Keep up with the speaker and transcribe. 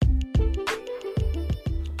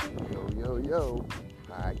Yo,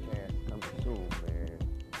 podcast coming soon, man.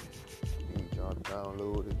 Need y'all to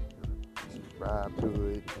download it, subscribe to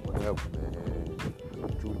it, whatever, man.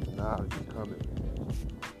 Truth and knowledge is coming, man.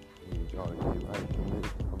 Need y'all to get right with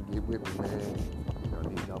it. Come get with me, man. Y'all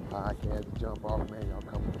need y'all podcast to jump off, man. Y'all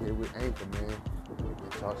come get with Anchor, man.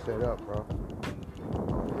 Get y'all set up, bro. Yeah,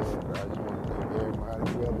 bro. I just want to thank everybody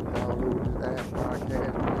who ever downloaded this app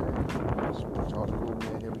podcast, man. Just want y'all to know,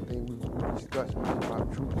 man, everything we discussing is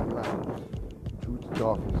about truth and light. Truth and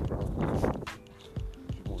darkness, bro. Just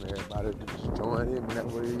want everybody to just join in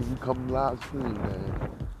whenever you come live stream, man.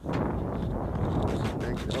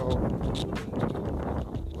 Thank y'all.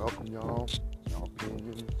 Welcome y'all. Y'all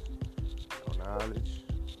opinions, y'all knowledge.